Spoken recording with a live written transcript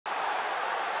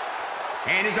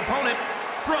And his opponent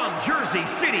from Jersey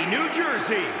City, New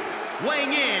Jersey,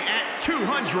 weighing in at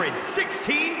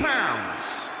 216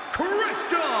 pounds,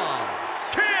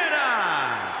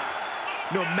 Cena.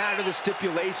 No matter the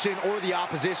stipulation or the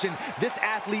opposition, this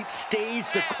athlete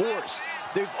stays the course.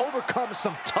 They've overcome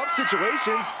some tough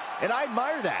situations, and I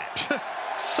admire that.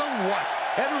 So what?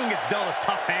 Everyone gets dealt a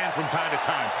tough hand from time to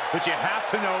time, but you have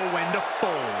to know when to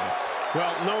fold.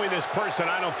 Well, knowing this person,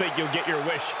 I don't think you'll get your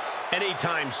wish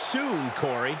anytime soon,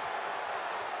 Corey.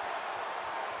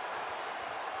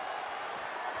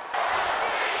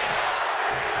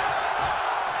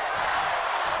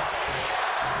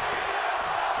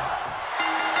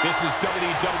 This is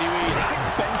WWE's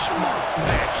benchmark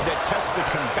match that tests the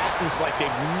combatants like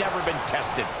they've never been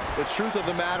tested. The truth of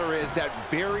the matter is that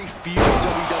very few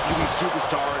WWE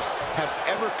superstars have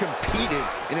ever competed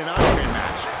in an Iron Man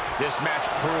match. This match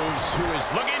proves who is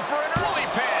looking for an early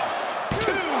pin.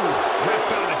 2! Ref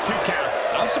found a 2 count.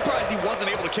 I'm surprised he wasn't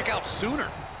able to kick out sooner.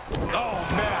 Oh,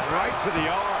 man, right to the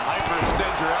arm. Hyperextend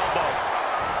your elbow.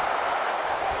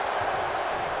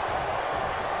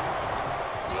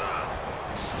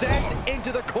 Sent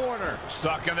into the corner.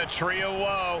 Stuck in the tree of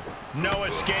woe. No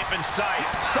escape in sight.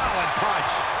 Solid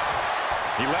punch.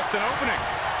 He left an opening.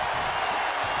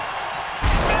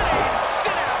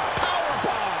 Sit out,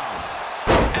 powerbomb.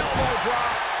 Elbow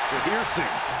drop.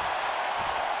 Piercing.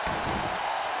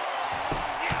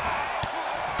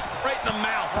 Right in the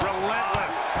mouth.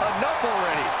 Relentless. Enough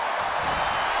already.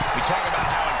 We talk about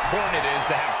how important it is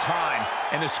to have time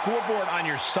and the scoreboard on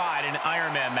your side in an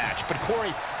Iron Man match. But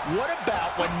Corey, what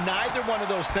about when neither one of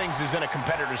those things is in a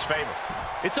competitor's favor?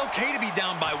 It's okay to be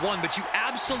down by 1, but you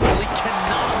absolutely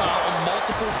cannot allow a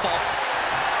multiple fall.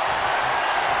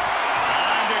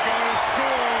 Time to go to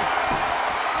school.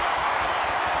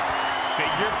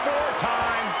 Figure 4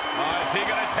 time. Is he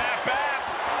going to tap back?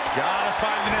 Gotta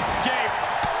find an escape.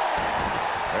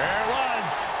 There it was.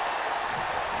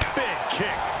 Big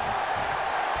kick.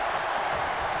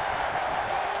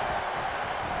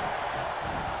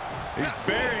 He's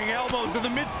burying elbows in the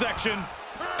midsection.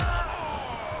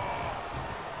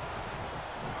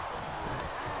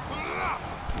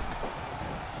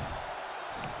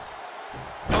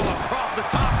 Oh, across the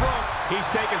top rope. He's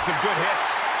taking some good hits.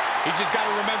 You just got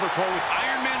to remember, Cole, with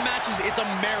Iron Man matches, it's a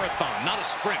marathon, not a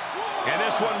sprint. And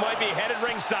this one might be headed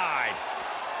ringside.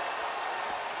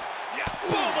 Yeah.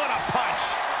 Boom, what a punch.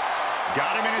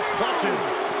 Got him in his clutches.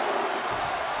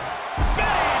 Sit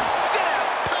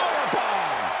out,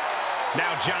 powerbomb.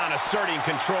 Now John asserting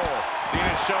control.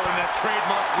 Cena showing that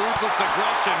trademark ruthless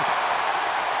aggression.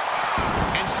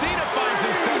 And Cena finds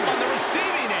himself on the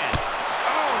receiving end.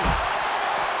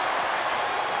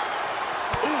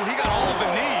 Ooh, he got all of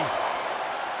the knee.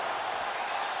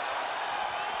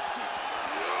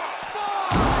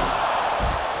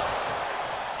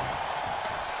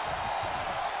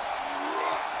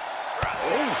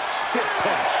 Ooh, stiff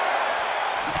punch.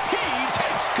 He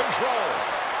takes control.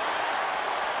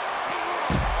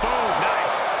 Boom,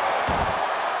 nice.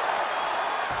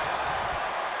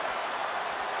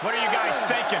 What are you guys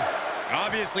thinking?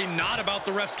 Obviously not about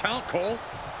the ref's count, Cole.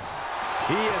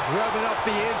 He is revving up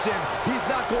the engine. He's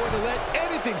not going to let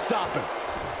anything stop him.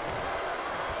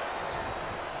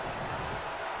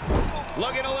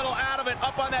 Looking a little out of it,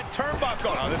 up on that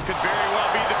turnbuckle. Oh, this could very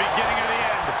well be the beginning of the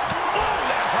end. Oh,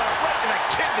 that hurt right in the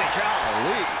kidney.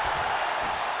 Golly.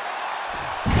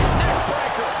 Neck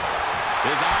breaker.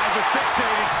 His eyes are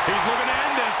fixated. He's looking to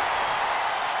end this.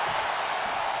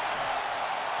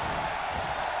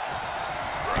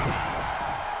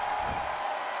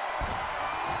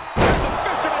 There's a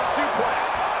fisherman suplex.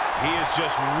 He is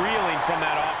just reeling from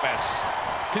that offense.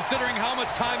 Considering how much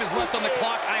time is left on the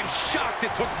clock, I am shocked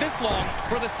it took this long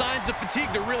for the signs of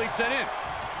fatigue to really set in.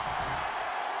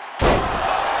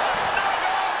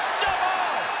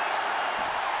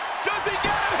 Does he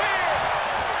get him here?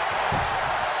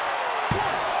 1,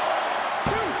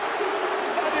 2.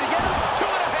 Oh, did he get him?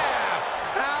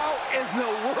 2.5. How in the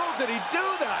world did he do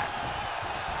that?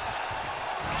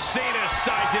 Cena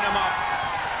sizing him up.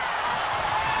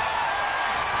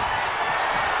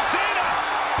 Cena!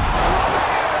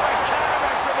 Right into the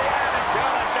canvas for the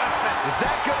attitude adjustment. Is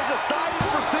that going to decide it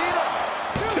for Cena?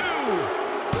 2.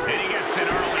 And he gets an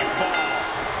early fall.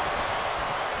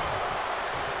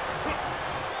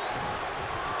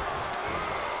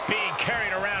 Being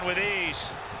carried around with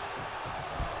ease.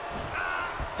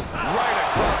 Right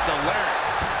across the larynx.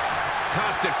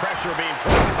 Constant pressure being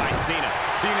put on by Cena.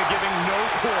 Cena giving no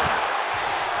quarter.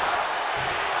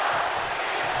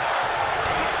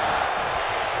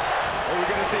 What are we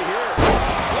going to see here?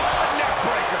 Oh, neck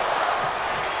breaker.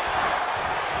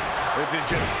 This is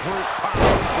just brute power.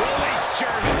 Release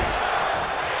German.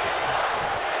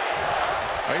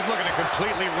 Oh, he's looking to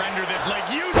completely render this leg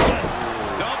useless.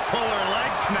 Stump puller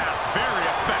leg snap. Very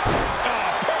effective. Oh,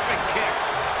 perfect kick.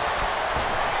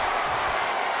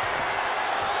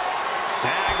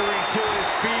 Staggering to his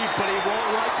feet, but he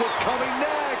won't like what's coming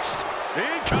next.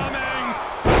 Incoming.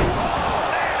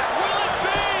 Will it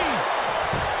be?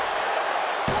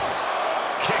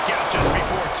 Kick out just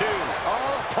before 2.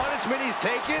 All the punishment he's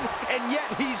taken, and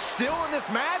yet he's still in this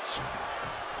match?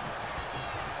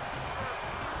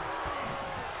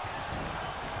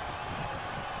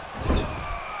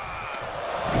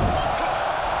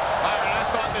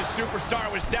 Superstar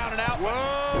was down and out.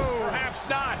 Whoa! Perhaps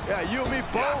not. Yeah, you and me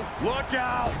both. Look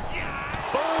out!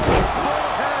 Boom! Full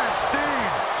head of steam.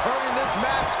 Turning this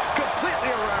match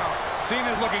completely around.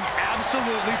 Cena's looking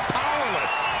absolutely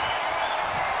powerless.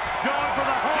 Going for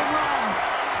the home run.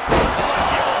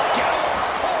 Gallows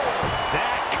pole.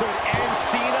 That could end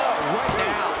Cena right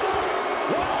now.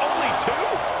 What? Only 2?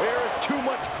 There is too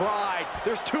much pride.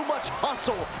 There's too much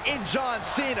hustle in John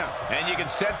Cena. And you can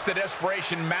sense the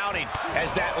desperation mounting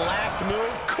as that last move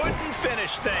couldn't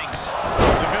finish things.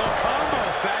 DeVille combo,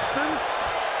 Saxton.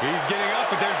 He's getting up,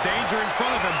 but there's danger in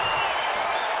front of him.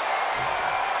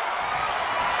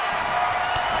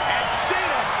 And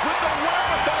Cena with the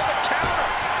wherewithal to counter.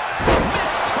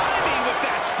 Missed timing with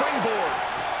that springboard.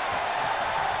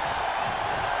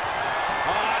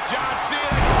 John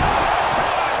Cena.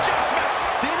 Adjustment.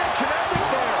 Cena connected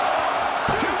there.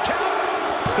 2 count.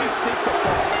 He sneaks a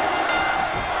fall.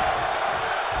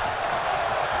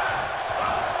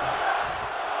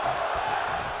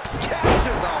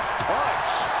 Catches a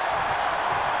punch.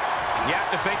 You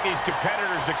have to think these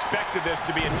competitors expected this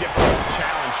to be a difficult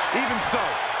challenge. Even so,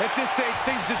 at this stage,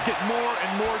 things just get more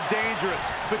and more dangerous.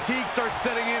 Fatigue starts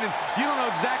setting in, and you don't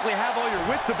know exactly have all your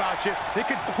wits about you. It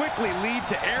could quickly lead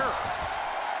to error.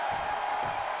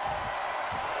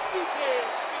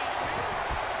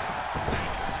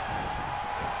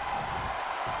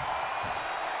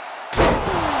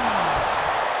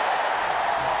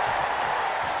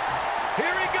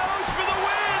 Here he goes for the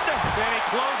win. Then he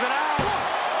closes it out.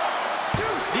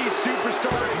 These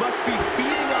superstars must be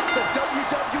feeding off the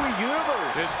WWE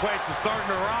Universe. This place is starting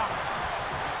to rock.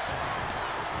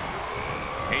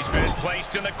 He's been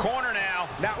placed in the corner now.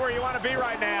 Not where you want to be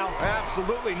right now.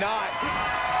 Absolutely not.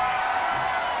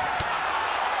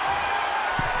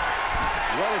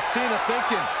 What is Cena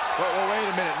thinking? Well, wait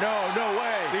a minute. No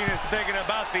way. Cena's thinking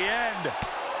about the end.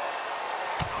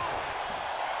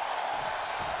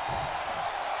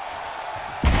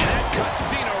 And that cuts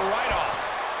Cena right off.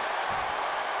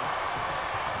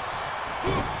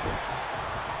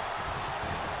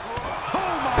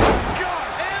 Oh my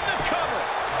gosh! And the cover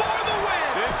for the win.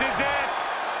 This is it.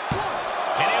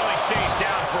 And he only stays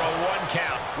down for a 1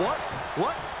 count. What?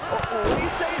 What do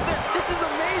you say? This is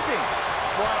amazing.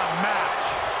 What a match.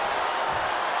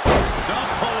 Stump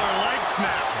puller leg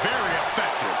snap. Very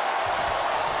effective.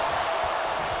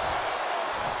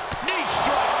 Knee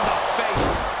strike to the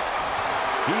face.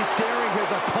 He's staring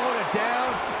his opponent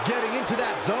down, getting into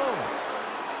that zone.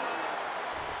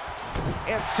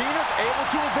 And Cena's able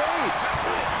to evade.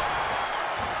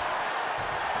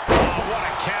 Oh, what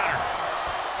a counter.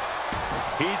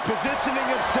 He's positioning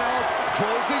himself,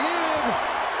 closing in.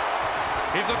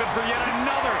 He's looking for yet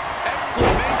another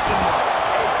exclamation mark.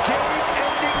 A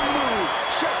game-ending move.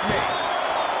 Checkmate.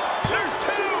 There's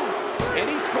 2.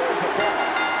 And he scores a point.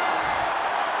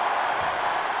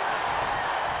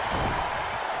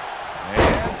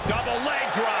 And double leg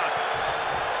drop.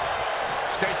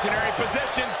 Stationary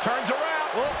position, turns around.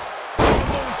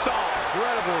 Moonsault.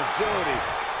 Incredible agility.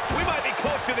 We might be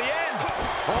close to the end.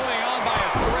 Holding on by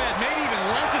a thread, maybe even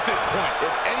less at this point.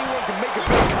 If anyone can make a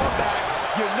big comeback,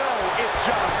 you know it's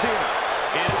John Cena.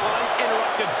 An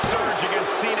uninterrupted surge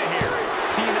against Cena here.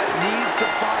 Cena needs to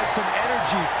find some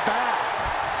energy fast.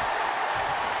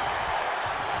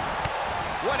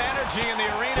 What energy in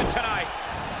the arena tonight.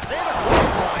 And a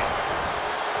clothesline.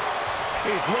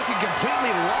 He's looking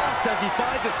completely lost as he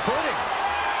finds his footing.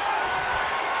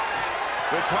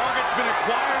 The target's been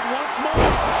acquired once more.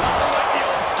 Like the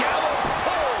old gallows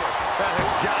pole. That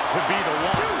has got to be the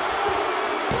one.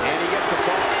 And he gets a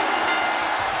fall.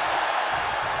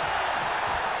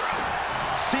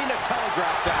 Cena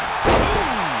telegraphed that.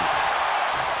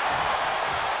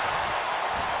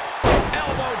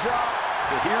 Elbow drop.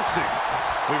 Piercing.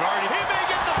 We've already... He may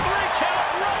get the 3 count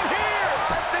right here.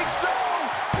 I think so.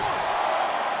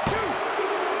 1,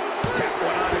 2. Tap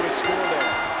one onto his score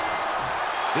there.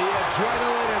 The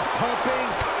adrenaline is pumping.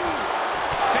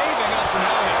 Saving us from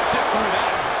having to sit through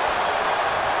that.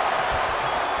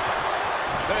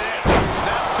 Look at this.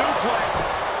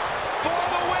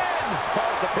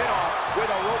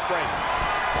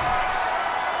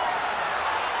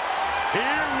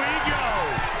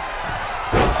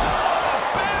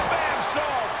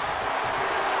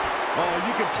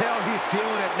 he's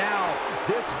feeling it now.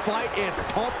 This fight is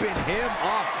pumping him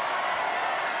up.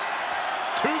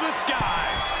 To the sky.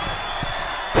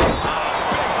 Big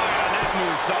height on that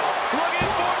moonsault. Looking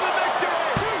for the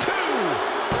victory. Two.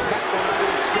 That one under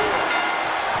the score.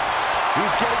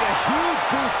 He's getting a huge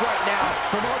boost right now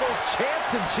from all those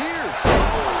chants and cheers.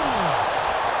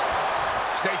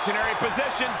 Stationary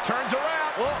position, turns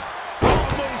around. Oh,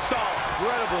 moonsault.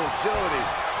 Incredible agility.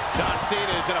 John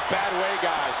Cena is in a bad way,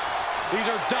 guys. These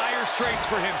are dire straits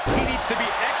for him. He needs to be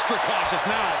extra cautious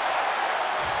now.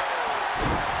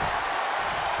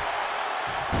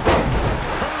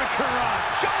 Hurricane,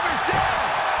 shoulders down.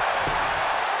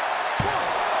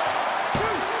 1, 2.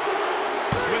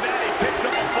 With that, he picks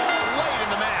up a ball late in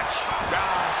the match.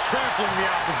 Trampling the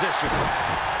opposition.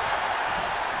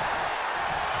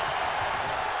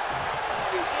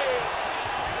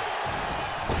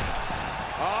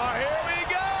 Here we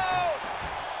go.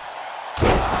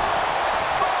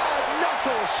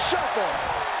 Five-knuckle shuffle.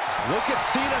 Look at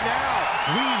Cena now.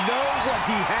 We know what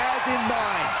he has in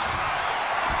mind.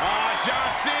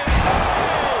 John Cena.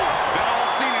 Oh! Is that all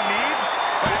Cena needs?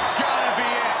 That's gotta be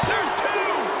it. There's two.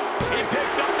 He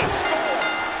picks up the score.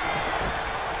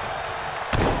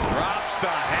 Drops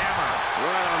the hammer.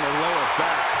 Right on the lower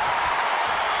back.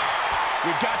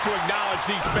 We've got to acknowledge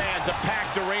these fans, a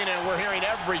packed arena, and we're hearing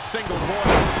every single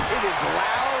voice. It is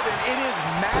loud and it is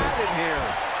mad in here.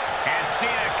 And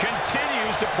Cena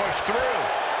continues to push through.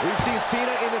 We've seen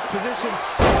Cena in this position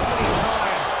so many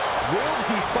times. Will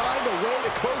he find a way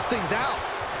to close things out?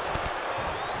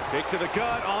 Kick to the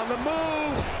gut on the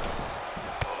move.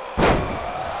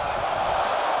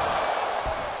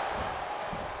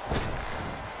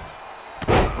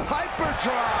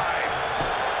 Hyperdrive.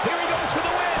 Here he goes for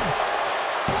the win.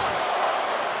 1,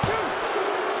 2.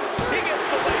 He gets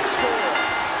the late score.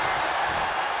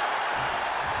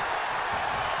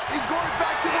 He's going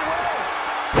back to the well.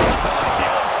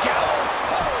 Gallows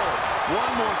pole.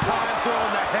 One more time,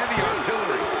 throwing the heavy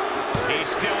artillery. He's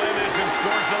still in this and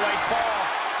scores the late fall.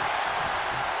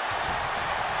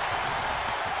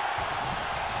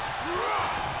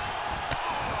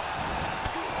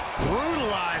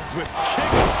 Brutalized with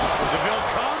kicks. The DeVille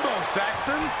combo,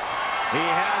 Saxton. He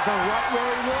has him right where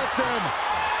he wants him.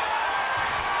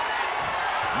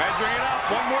 Measuring it up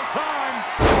one more time.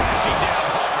 Crashing down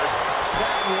hard.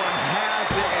 That one has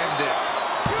to end this.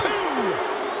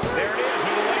 2. There it is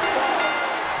with the late fall.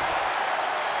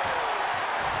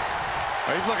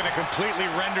 He's looking to completely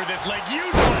render this leg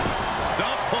useless.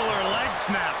 Stump puller leg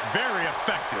snap. Very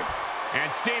effective.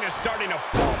 And Cena's starting to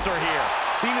falter here.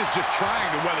 Cena's just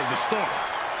trying to weather the storm.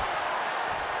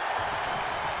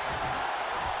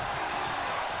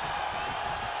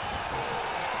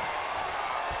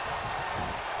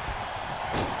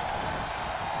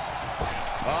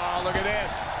 Oh, look at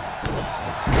this.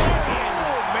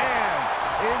 Oh, man.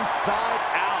 Inside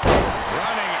out.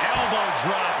 Running elbow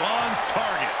drop on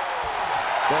target.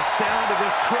 The sound of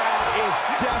this crowd is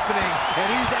deafening, and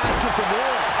he's asking for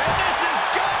more. And this is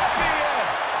gotta be it.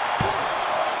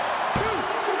 1,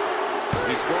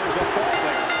 2. He scores a fall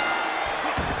there.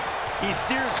 He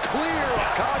steers clear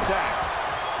of contact.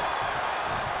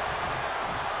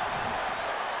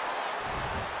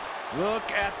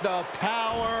 Look at the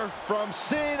power from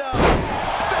Cena.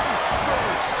 Face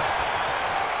first.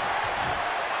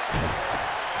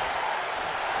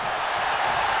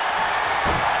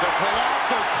 The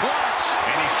colossal clutch.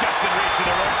 And he's just in reach of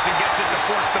the ropes and gets it to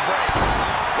force the break.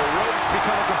 The ropes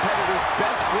become a competitor's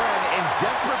best friend in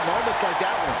desperate moments like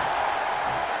that one.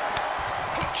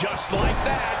 Just like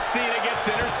that, Cena gets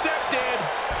intercepted.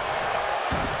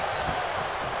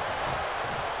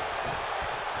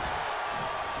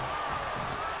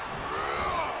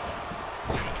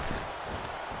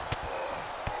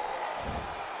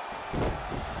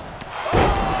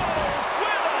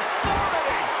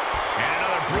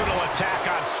 Attack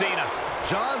on Cena.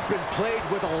 John's been plagued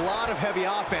with a lot of heavy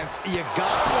offense. You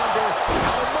gotta wonder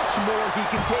how much more he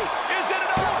can take. Is it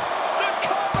enough? The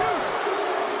cover!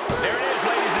 There it is,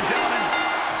 ladies and gentlemen.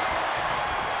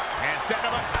 And set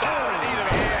him up. Oh, knee to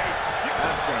the face.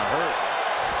 That's gonna hurt.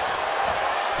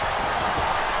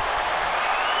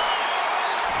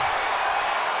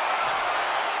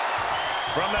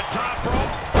 From the top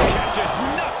rope, catches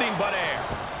nothing but air.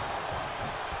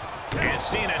 And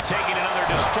Cena taking another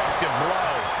destructive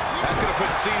blow. That's going to put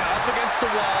Cena up against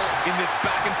the wall in this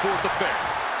back-and-forth affair.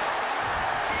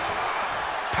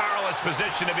 Powerless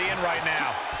position to be in right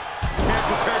now. Can't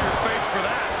prepare your face for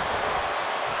that.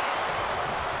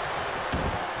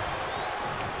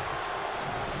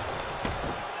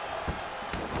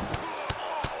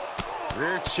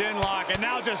 Rear chin lock, and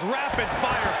now just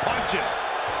rapid-fire punches.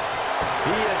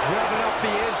 He is revving up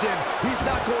the engine. He's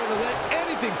not going to let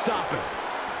anything stop him.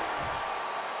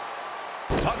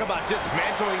 Talk about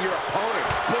dismantling your opponent.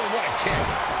 Boom, what a kick.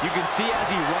 You can see as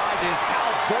he rises how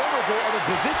vulnerable of a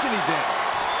position he's in.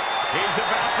 He's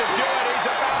about to do it. He's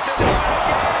about to do it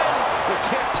again. We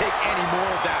can't take any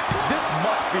more of that. This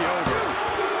must be over.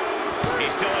 He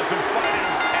still has some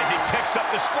fighting as he picks up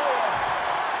the score.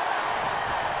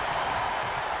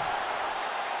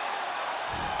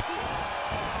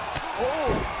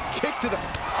 Oh, kick to the...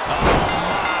 Oh,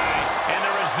 my. And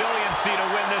the resiliency to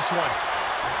win this one.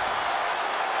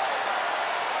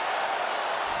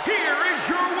 Here is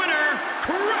your winner,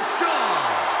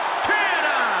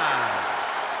 Cena.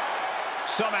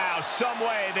 Somehow, some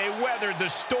way, they weathered the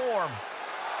storm.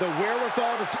 The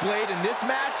wherewithal displayed in this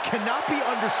match cannot be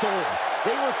undersold.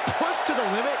 They were pushed to the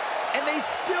limit, and they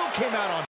still came out on